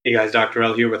Hey guys, Dr.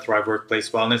 L here with Thrive Workplace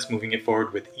Wellness, moving it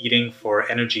forward with eating for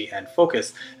energy and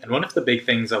focus. And one of the big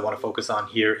things I want to focus on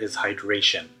here is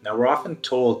hydration. Now, we're often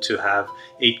told to have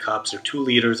 8 cups or 2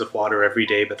 liters of water every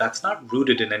day, but that's not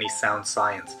rooted in any sound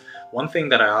science. One thing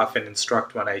that I often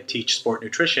instruct when I teach sport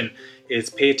nutrition is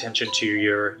pay attention to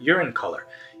your urine color.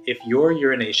 If your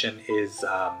urination is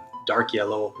dark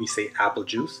yellow, we say apple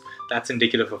juice, that's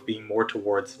indicative of being more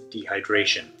towards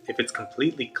dehydration. If it's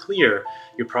completely clear,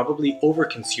 you're probably over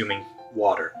consuming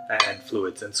water and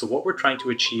fluids. And so what we're trying to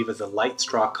achieve is a light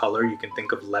straw color. You can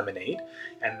think of lemonade,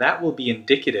 and that will be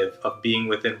indicative of being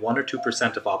within 1 or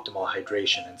 2% of optimal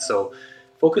hydration. And so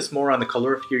focus more on the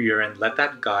color of your urine, let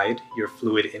that guide your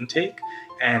fluid intake.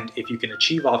 And if you can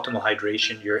achieve optimal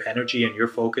hydration, your energy and your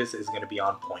focus is going to be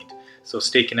on point. So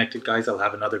stay connected, guys. I'll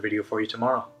have another video for you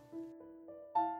tomorrow.